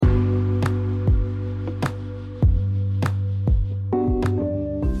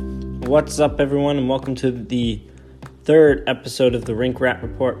What's up, everyone, and welcome to the third episode of the Rink Rat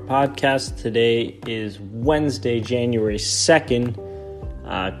Report podcast. Today is Wednesday, January 2nd.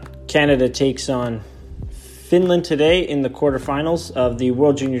 Canada takes on Finland today in the quarterfinals of the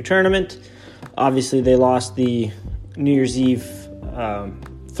World Junior Tournament. Obviously, they lost the New Year's Eve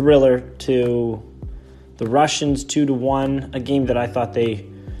thriller to the Russians 2-1, a game that I thought they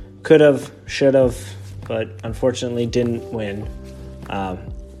could have, should have, but unfortunately didn't win.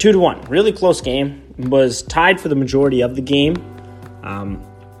 2-1, really close game. Was tied for the majority of the game. I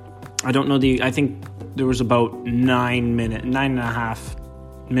think there was about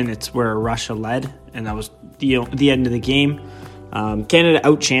 9.5 minutes where Russia led, and that was the end of the game. Canada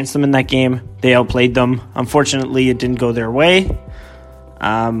outchanced them in that game. They outplayed them. Unfortunately, it didn't go their way.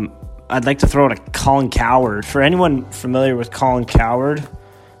 I'd like to throw it at Colin Cowherd. For anyone familiar with Colin Cowherd,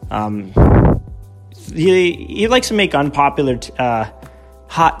 he likes to make unpopular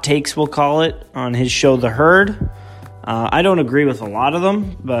hot takes, we'll call it, on his show The Herd. I don't agree with a lot of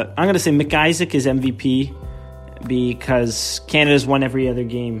them, but I'm going to say Mick Isaac is MVP because Canada's won every other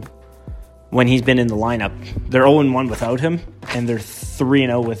game when he's been in the lineup. They're 0-1 without him, and they're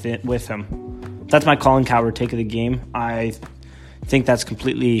 3-0 with him. That's my Colin Cowherd take of the game. I think that's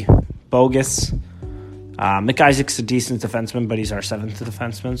completely bogus. Mick Isaac's a decent defenseman, but he's our seventh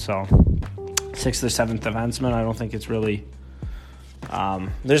defenseman, so sixth or seventh defenseman. I don't think it's really...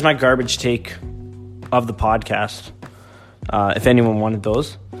 there's my garbage take of the podcast, if anyone wanted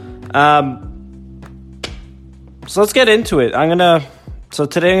those. So let's get into it.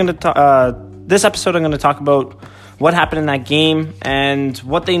 This episode I'm going to talk about what happened in that game and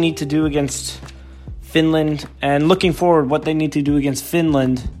what they need to do against Finland, and looking forward what they need to do against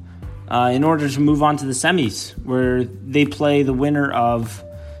Finland in order to move on to the semis, where they play the winner of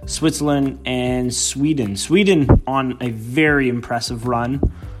Switzerland and Sweden. Sweden on a very impressive run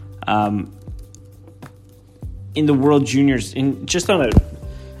in the World Juniors, in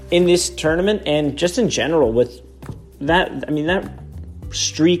this tournament, and just in general with that. I mean, that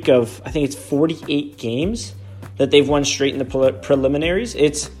streak of, I think it's 48 games that they've won straight in the preliminaries.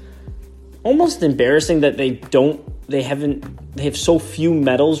 It's almost embarrassing that they have so few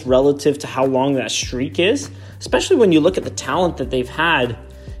medals relative to how long that streak is, especially when you look at the talent that they've had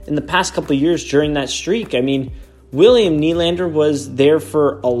in the past couple of years during that streak. I mean, William Nylander was there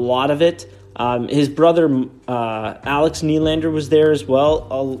for a lot of it. His brother, Alex Nylander, was there as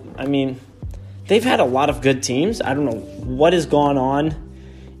well. I mean, they've had a lot of good teams. I don't know what has gone on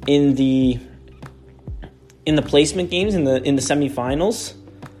in the placement games in the semifinals.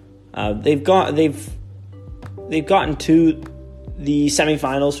 They've gotten to the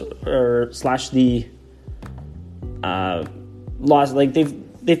semifinals / the lost. Like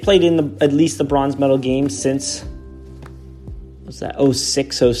they've played in at least the bronze medal game since, what's that,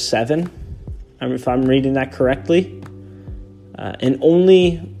 06-07, if I'm reading that correctly, and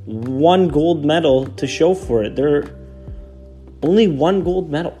only one gold medal to show for it. They're only one gold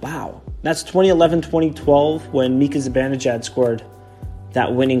medal. Wow. That's 2011-2012 when Mika Zibanejad scored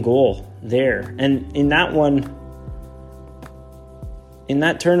that winning goal there. And in that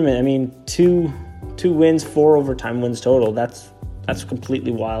tournament, I mean, two wins, 4 overtime wins total. That's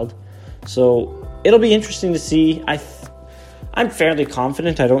completely wild. So it'll be interesting to see. I'm fairly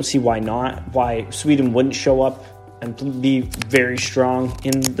confident. I don't see why Sweden wouldn't show up and be very strong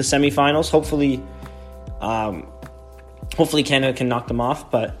in the semifinals. Hopefully Canada can knock them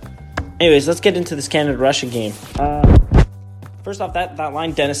off. But anyways, let's get into this Canada-Russia game. First off, that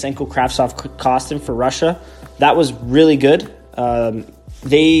line, Denisenko, Kravtsov, Kostin for Russia, that was really good.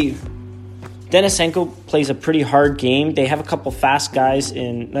 Denisenko plays a pretty hard game. They have a couple fast guys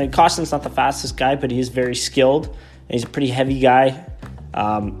Kostin's not the fastest guy, but he is very skilled. And he's a pretty heavy guy.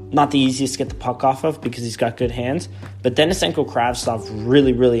 Not the easiest to get the puck off of because he's got good hands. But Denisenko, Kravtsov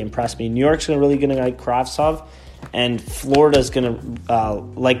really, really impressed me. New York's really going to like Kravtsov, and Florida's going to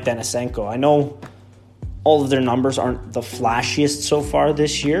like Denisenko. I know all of their numbers aren't the flashiest so far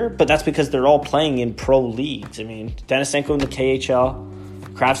this year, but that's because they're all playing in pro leagues. I mean, Denisenko in the KHL,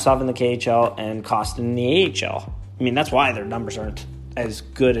 Kravtsov in the KHL, and Kostin in the AHL. I mean, that's why their numbers aren't as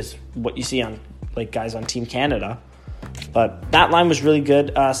good as what you see on like guys on Team Canada. But that line was really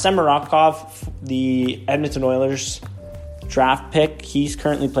good. Semirakov, the Edmonton Oilers draft pick, he's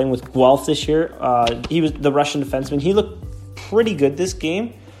currently playing with Guelph this year. He was the Russian defenseman. He looked pretty good this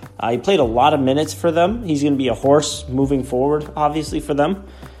game. He played a lot of minutes for them. He's going to be a horse moving forward, obviously, for them.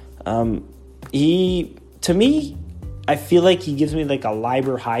 To me, I feel like he gives me like a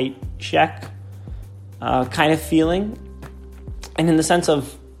Liber Hajek kind of feeling. And in the sense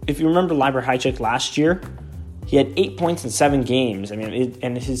of, if you remember Liber Hajek last year, He had 8 points in 7 games. I mean,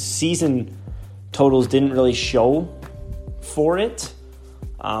 and his season totals didn't really show for it.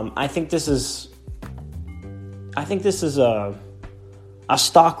 I think this is a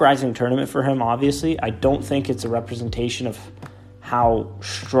stock rising tournament for him. Obviously, I don't think it's a representation of how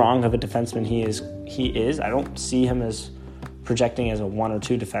strong of a defenseman he is. I don't see him as projecting as a 1 or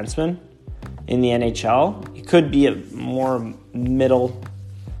 2 defenseman in the NHL. He could be a more middle,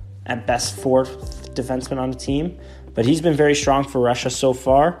 at best 4th defenseman on the team, but he's been very strong for Russia so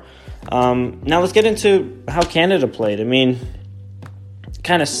far. Now let's get into how Canada played. I mean, it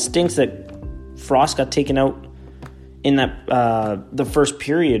kind of stinks that Frost got taken out in that the first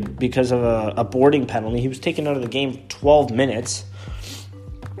period because of a boarding penalty. He was taken out of the game for 12 minutes.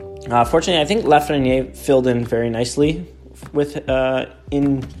 Fortunately, I think Lafreniere filled in very nicely with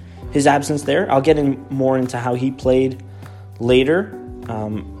in his absence there. I'll get more into how he played later.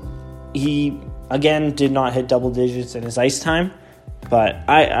 He, again, did not hit double digits in his ice time, but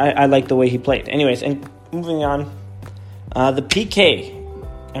I like the way he played. Anyways, and moving on, the PK.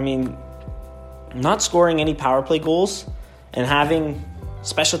 I mean, not scoring any power play goals and having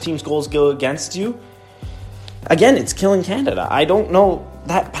special teams goals go against you, again, it's killing Canada. I don't know,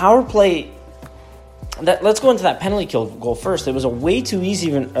 that power play, let's go into that penalty kill goal first. It was a way too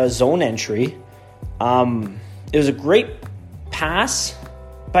easy zone entry. It was a great pass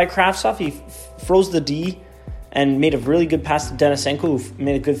by Kravtsov. He froze the D and made a really good pass to Denisenko, who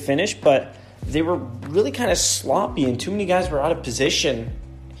made a good finish, but they were really kind of sloppy and too many guys were out of position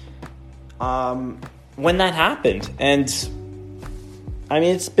when that happened. And I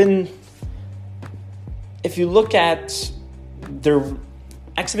mean, it's been, if you look at their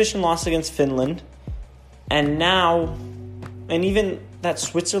exhibition loss against Finland, and now, and even that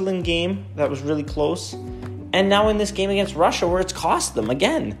Switzerland game that was really close, and now in this game against Russia where it's cost them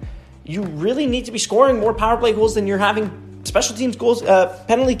again, you really need to be scoring more power play goals than you're having special teams goals,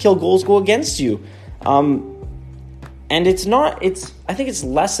 penalty kill goals go against you. And I think it's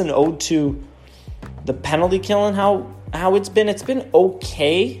less an ode to the penalty kill and how it's been. It's been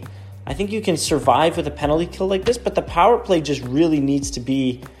okay. I think you can survive with a penalty kill like this, but the power play just really needs to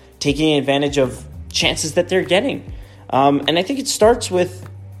be taking advantage of chances that they're getting. And I think it starts with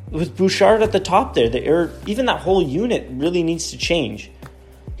Bouchard at the top there. Even that whole unit really needs to change.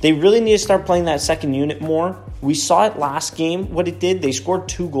 They really need to start playing that second unit more. We saw it last game, what it did. They scored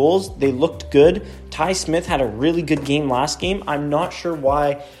 2 goals. They looked good. Ty Smith had a really good game last game. I'm not sure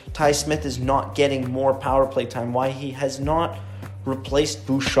why Ty Smith is not getting more power play time, why he has not replaced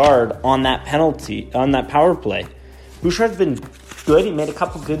Bouchard on that power play. Bouchard's been good. He made a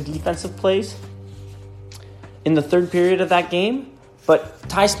couple good defensive plays in the third period of that game. But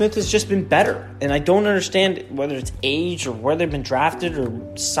Ty Smith has just been better. And I don't understand whether it's age or where they've been drafted or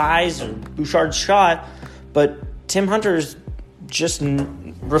size or Bouchard's shot. But Tim Hunter is just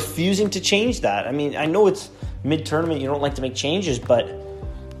refusing to change that. I mean, I know it's mid-tournament. You don't like to make changes. But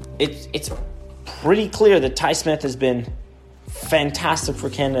it's pretty clear that Ty Smith has been fantastic for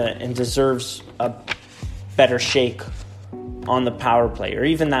Canada and deserves a better shake on the power play. Or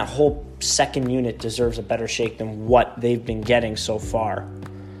even that whole second unit deserves a better shake than what they've been getting so far.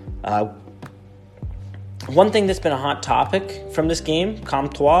 One thing that's been a hot topic from this game,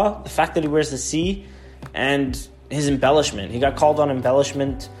 Comtois, the fact that he wears the C and his embellishment. He got called on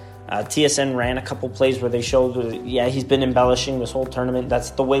embellishment. TSN ran a couple plays where they showed, he's been embellishing this whole tournament.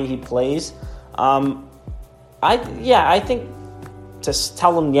 That's the way he plays. I think to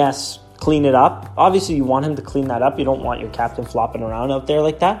tell him, yes, clean it up. Obviously, you want him to clean that up. You don't want your captain flopping around out there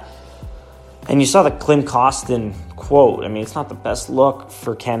like that. And you saw the Klim Kostin quote. I mean, it's not the best look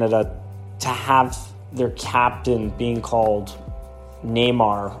for Canada to have their captain being called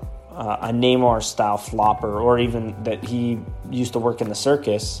Neymar, a Neymar-style flopper, or even that he used to work in the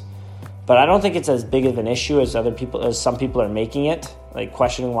circus. But I don't think it's as big of an issue as some people are making it, like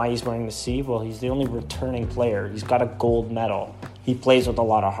questioning why he's wearing the C. Well, he's the only returning player. He's got a gold medal. He plays with a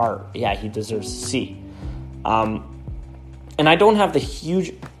lot of heart. Yeah, he deserves a C. And I don't have the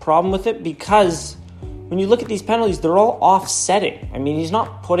huge problem with it because when you look at these penalties, they're all offsetting. I mean, he's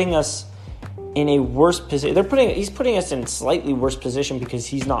not putting us in a worse position. He's putting us in a slightly worse position because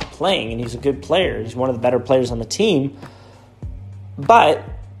he's not playing and he's a good player. He's one of the better players on the team. But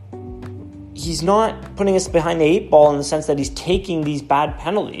he's not putting us behind the 8 ball in the sense that he's taking these bad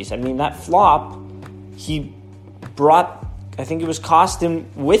penalties. I mean, that flop, he brought, I think it was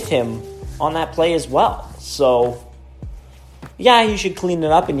Kostin with him on that play as well. So yeah, he should clean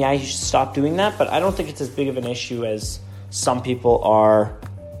it up, and yeah, he should stop doing that, but I don't think it's as big of an issue as some people are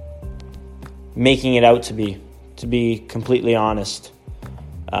making it out to be completely honest.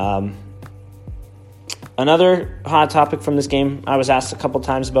 Another hot topic from this game I was asked a couple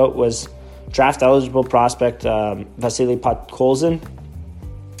times about was draft-eligible prospect Vasily Podkolzin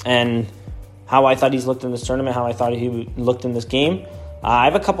and how I thought he's looked in this tournament, how I thought he looked in this game. I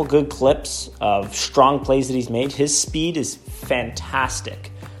have a couple good clips of strong plays that he's made. His speed is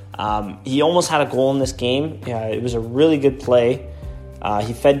fantastic. He almost had a goal in this game. It was a really good play.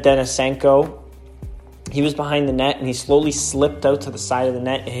 He fed Denisenko. He was behind the net, and he slowly slipped out to the side of the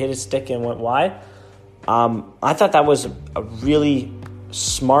net, hit his stick, and went wide. I thought that was a really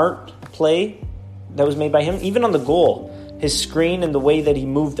smart play that was made by him. Even on the goal, his screen and the way that he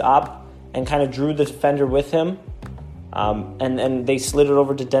moved up and kind of drew the defender with him, and they slid it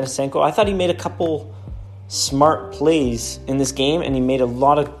over to Denisenko. I thought he made a couple smart plays in this game, and he made a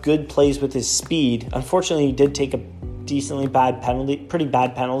lot of good plays with his speed. Unfortunately, he did take a pretty bad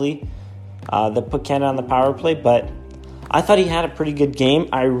penalty that put Canada on the power play, but I thought he had a pretty good game.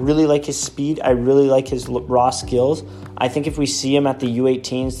 I really like his speed. I really like his raw skills. I think if we see him at the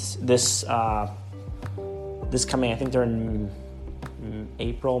U18s this coming, I think they're in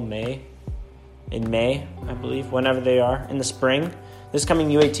May, I believe, whenever they are, in the spring. This coming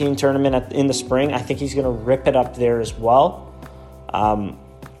U18 tournament in the spring, I think he's going to rip it up there as well.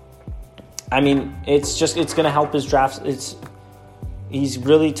 It's going to help his draft.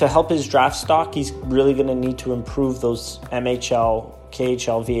 To help his draft stock, he's really going to need to improve those MHL,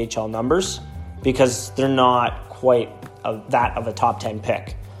 KHL, VHL numbers because they're not quite that of a top 10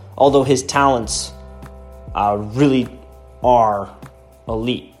 pick. Although his talents really are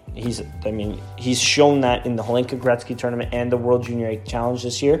elite. He's shown that in the Hlinka Gretzky tournament and the World Junior A Challenge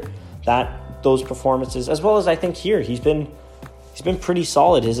this year. Those performances, as well as I think here, he's been pretty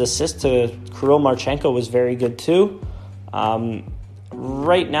solid. His assist to Kirill Marchenko was very good too.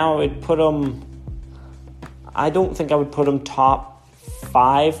 Right now, I don't think I would put him top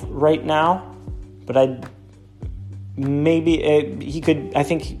 5 right now, but I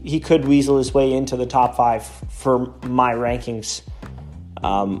think he could weasel his way into the top 5 for my rankings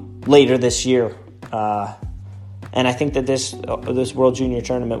later this year. And I think that this World Junior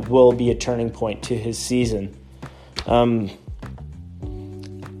Tournament will be a turning point to his season.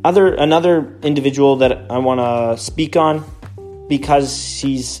 Another individual that I want to speak on because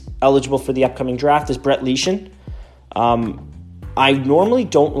he's eligible for the upcoming draft is Brett Leashin. I normally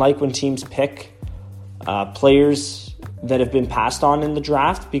don't like when teams pick players that have been passed on in the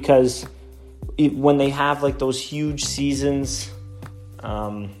draft because when they have like those huge seasons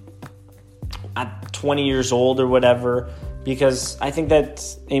at 20 years old or whatever, because I think that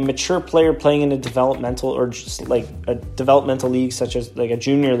a mature player playing in a developmental or just like a developmental league such as like a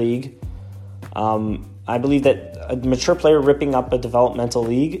junior league, I believe that a mature player ripping up a developmental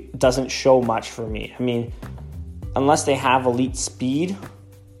league doesn't show much for me. I mean, unless they have elite speed,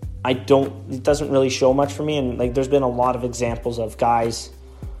 it doesn't really show much for me. And like, there's been a lot of examples of guys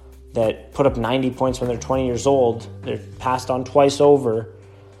that put up 90 points when they're 20 years old. They're passed on twice over.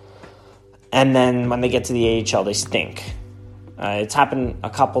 And then when they get to the AHL, they stink. It's happened a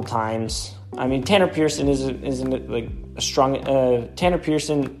couple times. I mean, Tanner Pearson isn't like a strong. Tanner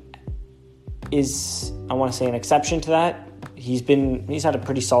Pearson is, I want to say, an exception to that. He's had a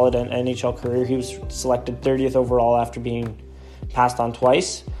pretty solid NHL career. He was selected 30th overall after being passed on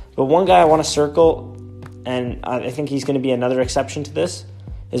twice. But one guy I want to circle, and I think he's going to be another exception to this,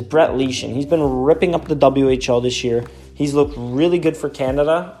 is Brett Leashin. He's been ripping up the WHL this year. He's looked really good for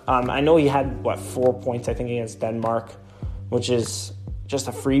Canada. I know he had 4 points, I think, against Denmark, which is just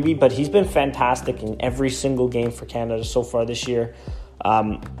a freebie, but he's been fantastic in every single game for Canada so far this year.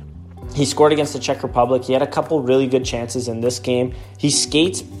 He scored against the Czech Republic. He had a couple really good chances in this game. He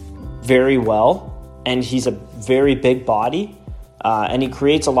skates very well, and he's a very big body, and he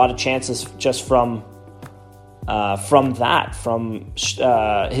creates a lot of chances just from his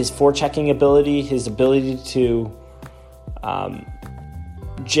forechecking ability, his ability to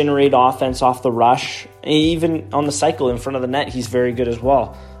generate offense off the rush. Even on the cycle in front of the net, he's very good as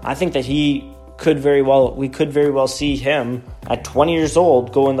well. I think that we could very well see him at 20 years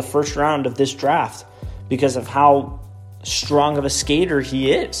old go in the first round of this draft because of how strong of a skater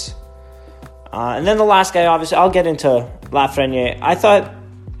he is. And then the last guy, obviously, I'll get into Lafreniere. I thought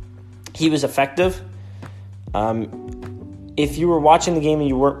he was effective. If you were watching the game and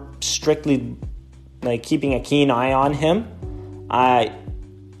you weren't strictly like keeping a keen eye on him, I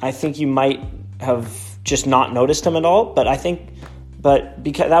think you might have just not noticed him at all. But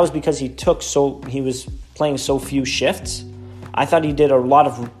because he was playing so few shifts, I thought he did a lot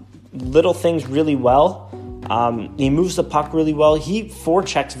of little things really well. He moves the puck really well. He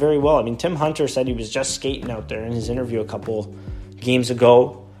forechecks very well. I mean, Tim Hunter said he was just skating out there in his interview a couple games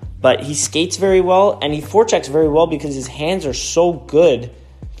ago. but he skates very well, and he forechecks very well because his hands are so good.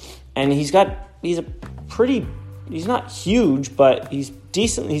 And he's not huge, but he's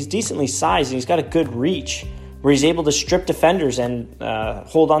decently sized, and he's got a good reach where he's able to strip defenders and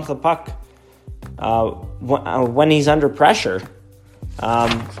hold on to the puck when he's under pressure.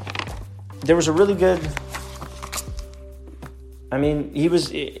 There was a really good...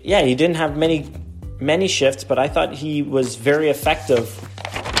 he didn't have many shifts, but I thought he was very effective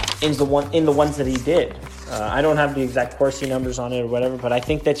in the ones that he did. I don't have the exact Corsi numbers on it or whatever, but I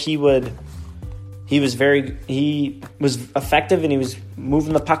think that he was effective, and he was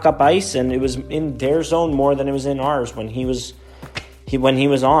moving the puck up ice, and it was in their zone more than it was in ours when he was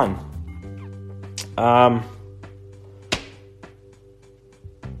on.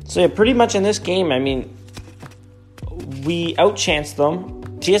 Pretty much in this game, we outchanced them.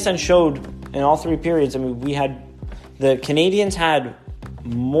 TSN showed in all three periods. The Canadians had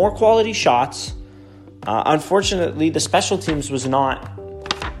more quality shots. Unfortunately, the special teams was not.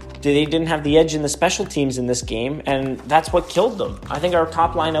 They didn't have the edge in the special teams in this game, and that's what killed them. I think our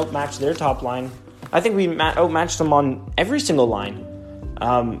top line outmatched their top line. I think we outmatched them on every single line.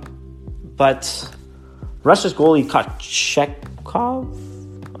 But Russia's goalie Kochetkov,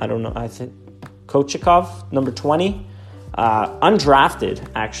 I don't know, I think Kochetkov, number 20, undrafted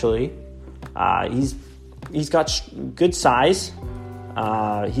actually. He's got good size.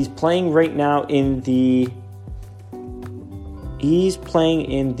 He's playing right now in the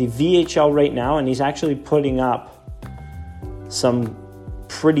VHL right now, and he's actually putting up some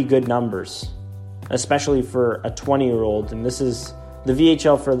pretty good numbers, especially for a 20-year-old. And this is the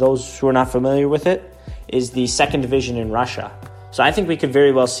VHL, for those who are not familiar with it, is the second division in Russia. So I think we could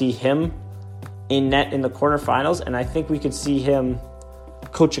very well see him in net in the quarterfinals, and I think we could see him,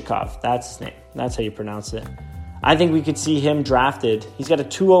 Kochetkov, that's his name. That's how you pronounce it. I think we could see him drafted. He's got a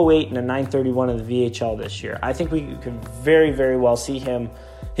 208 and a 931 in the VHL this year. I think we could very, very well see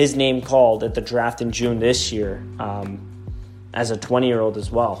his name called at the draft in June this year as a 20-year-old as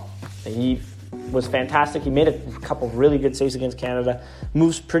well. And he was fantastic. He made a couple really good saves against Canada.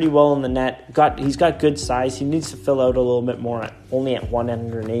 Moves pretty well in the net. He's got good size. He needs to fill out a little bit more, only at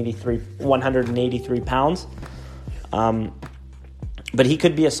 183 pounds. But he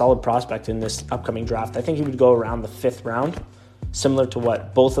could be a solid prospect in this upcoming draft. I think he would go around the 5th round, similar to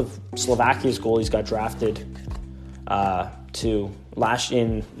what both of Slovakia's goalies got drafted to last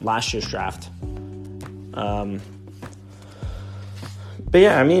year's draft. But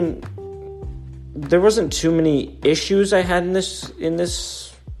yeah, there wasn't too many issues I had in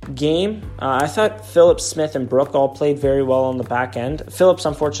this game. I thought Phillips, Smith, and Brook all played very well on the back end. Phillips,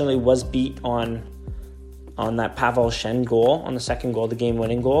 unfortunately, was beat on that Pavel Shen goal, on the second goal, the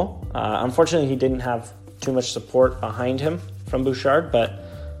game-winning goal. Unfortunately, he didn't have too much support behind him from Bouchard, but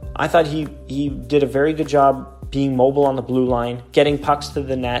I thought he did a very good job being mobile on the blue line, getting pucks to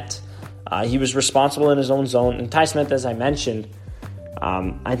the net. He was responsible in his own zone. And Ty Smith, as I mentioned,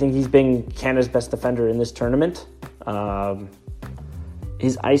 I think he's been Canada's best defender in this tournament.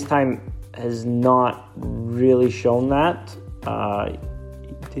 His ice time has not really shown that.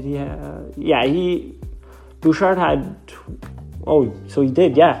 Did he have... Bouchard had... so he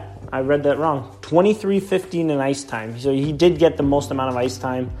did, yeah. I read that wrong. 23-15 in ice time. So he did get the most amount of ice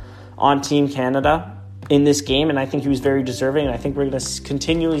time on Team Canada in this game, and I think he was very deserving, and I think we're going to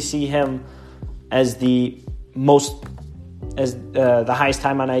continually see him as the highest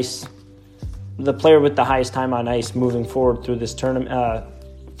time on ice, the player with the highest time on ice moving forward through this tournament,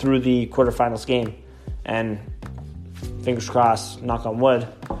 through the quarterfinals game. And fingers crossed, knock on wood,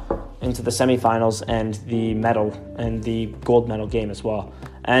 into the semifinals and the medal and the gold medal game as well.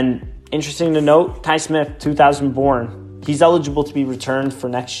 And interesting to note, Ty Smith, 2000 born, he's eligible to be returned for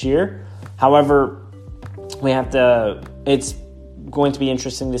next year. However, it's going to be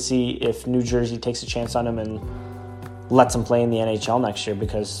interesting to see if New Jersey takes a chance on him and lets him play in the NHL next year,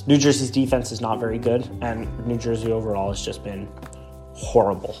 because New Jersey's defense is not very good, and New Jersey overall has just been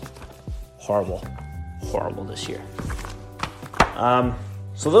horrible this year.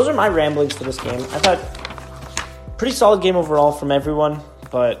 So those are my ramblings for this game. I thought pretty solid game overall from everyone,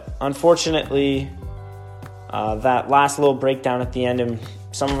 but unfortunately, that last little breakdown at the end, and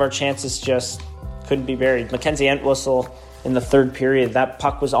some of our chances just couldn't be buried. Mackenzie Entwistle in the third period, that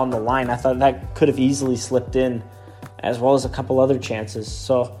puck was on the line. I thought that could have easily slipped in, as well as a couple other chances.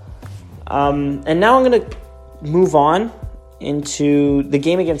 So, and now I'm going to move on into the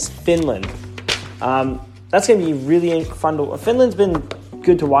game against Finland. That's going to be really fun to... Finland's been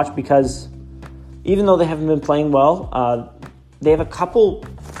good to watch because even though they haven't been playing well, they have a couple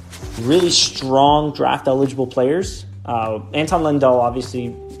really strong draft-eligible players. Anton Lundell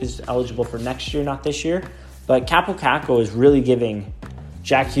obviously is eligible for next year, not this year. But Capo Caco is really giving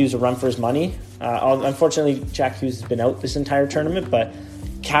Jack Hughes a run for his money. Unfortunately, Jack Hughes has been out this entire tournament, but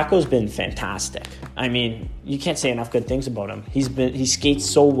Caco's been fantastic. I mean, you can't say enough good things about him. He skates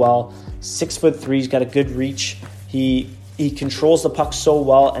so well. 6'3", he's got a good reach. He controls the puck so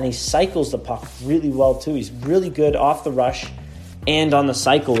well, and he cycles the puck really well too. He's really good off the rush and on the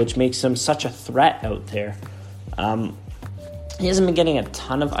cycle, which makes him such a threat out there. He hasn't been getting a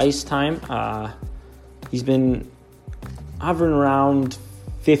ton of ice time. He's been hovering around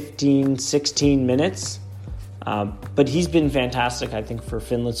 15, 16 minutes. But he's been fantastic, I think, for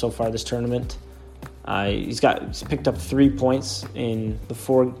Finland so far this tournament. He's picked up 3 points in the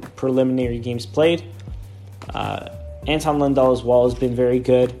 4 preliminary games played. Anton Lundell as well has been very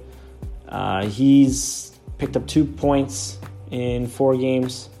good. He's picked up 2 points in 4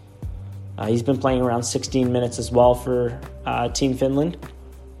 games. He's been playing around 16 minutes as well for Team Finland.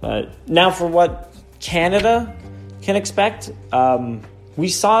 But now for what Canada can expect. We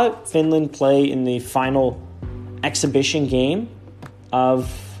saw Finland play in the final exhibition game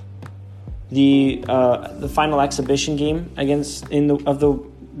of the final exhibition game of the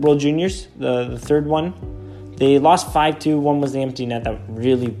World Juniors, the third one. They lost 5-2. One was the empty net, that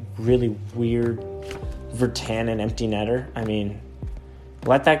really, really weird Virtanen empty netter. I mean,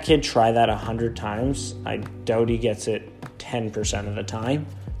 let that kid try that 100 times. I doubt he gets it 10% of the time.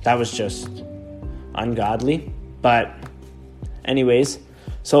 That was just ungodly. But anyways,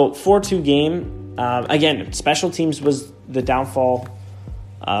 so 4-2 game. Again, special teams was the downfall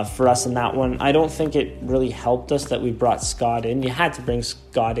for us in that one. I don't think it really helped us that we brought Scott in. You had to bring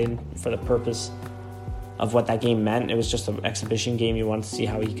Scott in for the purpose of what that game meant. It was just an exhibition game. You wanted to see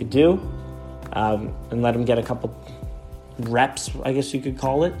how he could do and let him get a couple reps, I guess you could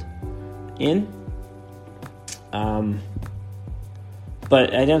call it, in.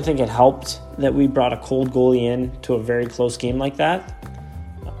 But I don't think it helped that we brought a cold goalie in to a very close game like that.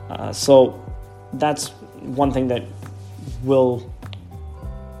 So that's one thing that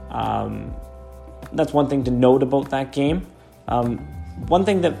that's one thing to note about that game. One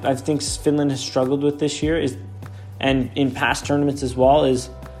thing that I think Finland has struggled with this year is, and in past tournaments as well, is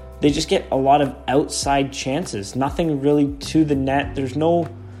they just get a lot of outside chances. Nothing really to the net.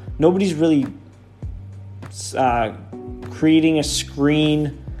 Nobody's really creating a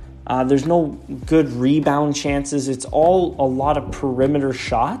screen. There's no good rebound chances. It's all a lot of perimeter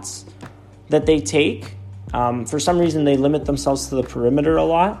shots that they take. For some reason, they limit themselves to the perimeter a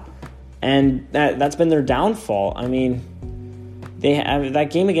lot, and that's been their downfall. I mean, they have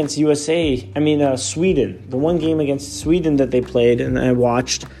that game against Sweden. The one game against Sweden that they played and I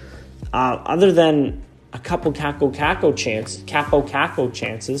watched, other than a couple Capo Caco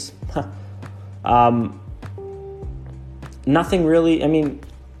chances, nothing really. I mean,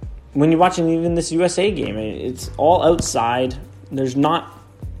 when you're watching even this USA game, it's all outside. There's not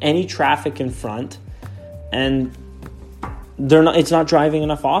any traffic in front, and it's not driving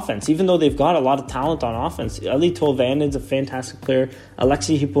enough offense, even though they've got a lot of talent on offense. Eli Tolvanen's a fantastic player.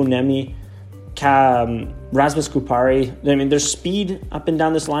 Alexi Hipponemi, Rasmus Kupari. I mean, there's speed up and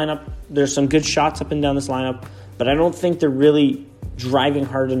down this lineup. There's some good shots up and down this lineup, but I don't think they're really driving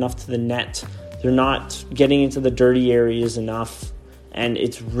hard enough to the net. They're not getting into the dirty areas enough, and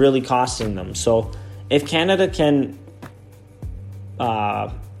it's really costing them. So if Canada can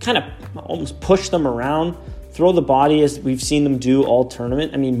kind of almost push them around, throw the body as we've seen them do all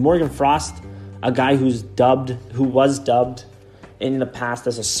tournament. I mean, Morgan Frost, a guy who was dubbed in the past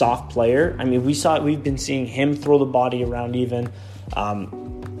as a soft player. I mean, we've been seeing him throw the body around even.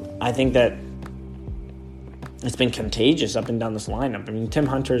 I think that it's been contagious up and down this lineup. I mean, Tim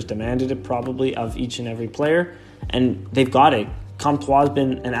Hunter has demanded it probably of each and every player, and they've got it. Comtois has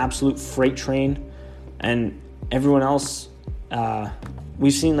been an absolute freight train, and everyone else,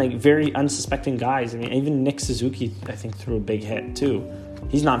 we've seen like very unsuspecting guys. I mean, even Nick Suzuki, I think, threw a big hit too.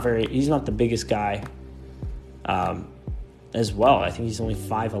 He's not the biggest guy as well. I think he's only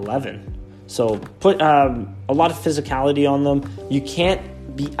 5'11". So put a lot of physicality on them. You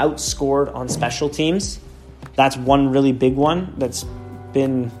can't be outscored on special teams. That's one really big one that's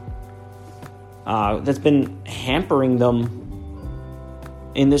been hampering them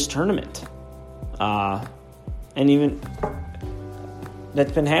in this tournament, and even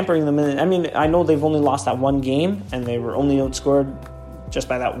that's been hampering them. I mean, I know they've only lost that one game, and they were only outscored just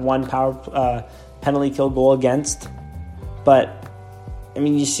by that one power penalty kill goal against. But I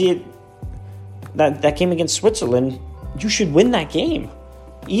mean, you see it that game against Switzerland. You should win that game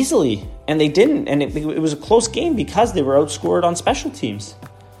easily, and they didn't, and it was a close game because they were outscored on special teams.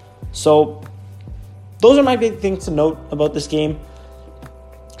 So those are my big things to note about this game.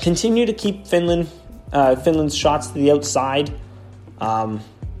 continue to keep Finland's shots to the outside.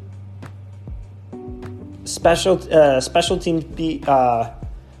 Special teams be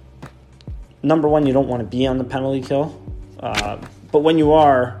number one. You don't want to be on the penalty kill, but when you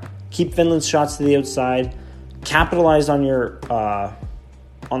are, keep Finland's shots to the outside. Capitalize on your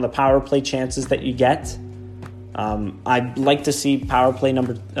on the power play chances that you get. I'd like to see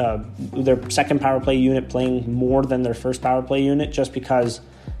their second power play unit playing more than their first power play unit, just because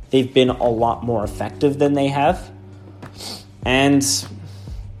they've been a lot more effective than they have. And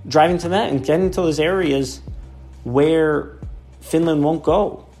driving to that and getting to those areas where Finland won't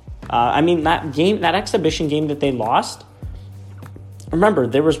go. That exhibition game that they lost. Remember,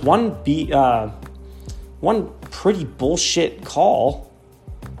 there was one pretty bullshit call.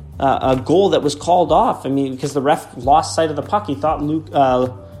 A goal that was called off. Because the ref lost sight of the puck. He thought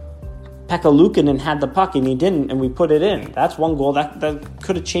Pekka Luukkonen had the puck, and he didn't, and we put it in. That's one goal that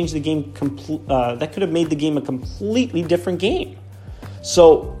could have changed the game. That could have made the game a completely different game.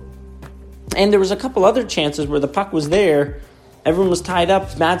 So, and there was a couple other chances where the puck was there, everyone was tied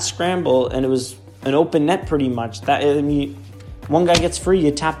up, mad scramble, and it was an open net pretty much. One guy gets free,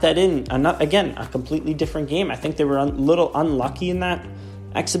 you tap that in. Again, a completely different game. I think they were a little unlucky in that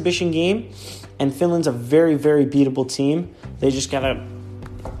exhibition game, and Finland's a very, very beatable team.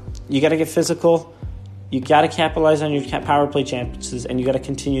 You gotta get physical, you gotta capitalize on your power play chances, and you gotta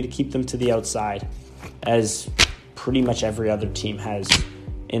continue to keep them to the outside, as pretty much every other team has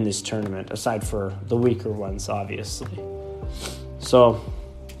in this tournament, aside for the weaker ones, obviously. So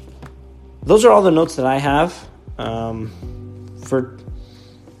those are all the notes that I have for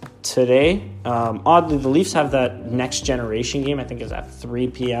today. Oddly, the Leafs have that next generation game. I think is at 3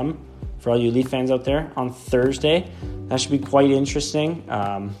 p.m. for all you Leaf fans out there on Thursday. That should be quite interesting.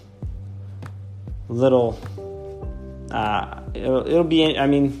 It'll be.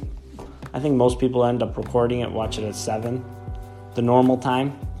 I think most people end up recording it, watch it at 7, the normal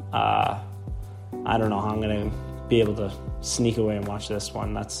time. I don't know how I'm gonna be able to sneak away and watch this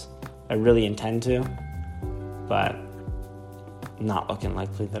one. I really intend to, but not looking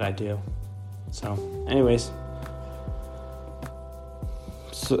likely that I do. So, anyways.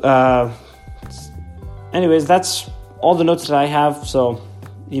 That's all the notes that I have. So,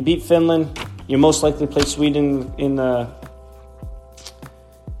 you beat Finland. You most likely play Sweden in the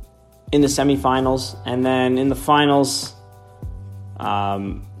semifinals, and then in the finals,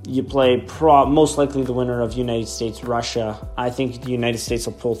 you play most likely the winner of United States-Russia. I think the United States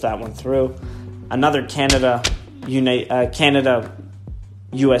will pull that one through. Another Canada-USA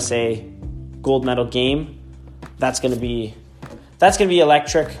gold medal game. That's gonna be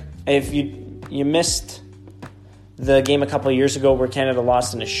electric. If you missed the game a couple of years ago where Canada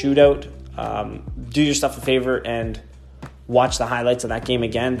lost in a shootout, do yourself a favor and watch the highlights of that game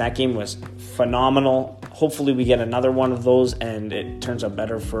again. That game was phenomenal. Hopefully we get another one of those and it turns out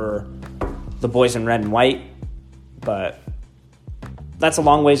better for the boys in red and white. But that's a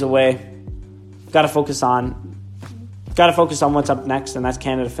long ways away. Got to focus on what's up next, and that's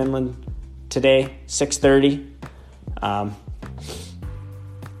Canada-Finland today, 6:30.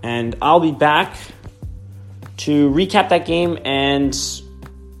 And I'll be back to recap that game and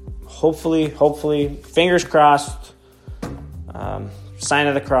hopefully, fingers crossed, sign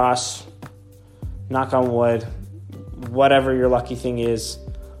of the cross, knock on wood, whatever your lucky thing is.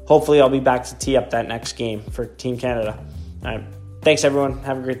 Hopefully I'll be back to tee up that next game for Team Canada. All right. Thanks, everyone.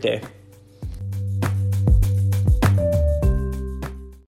 Have a great day.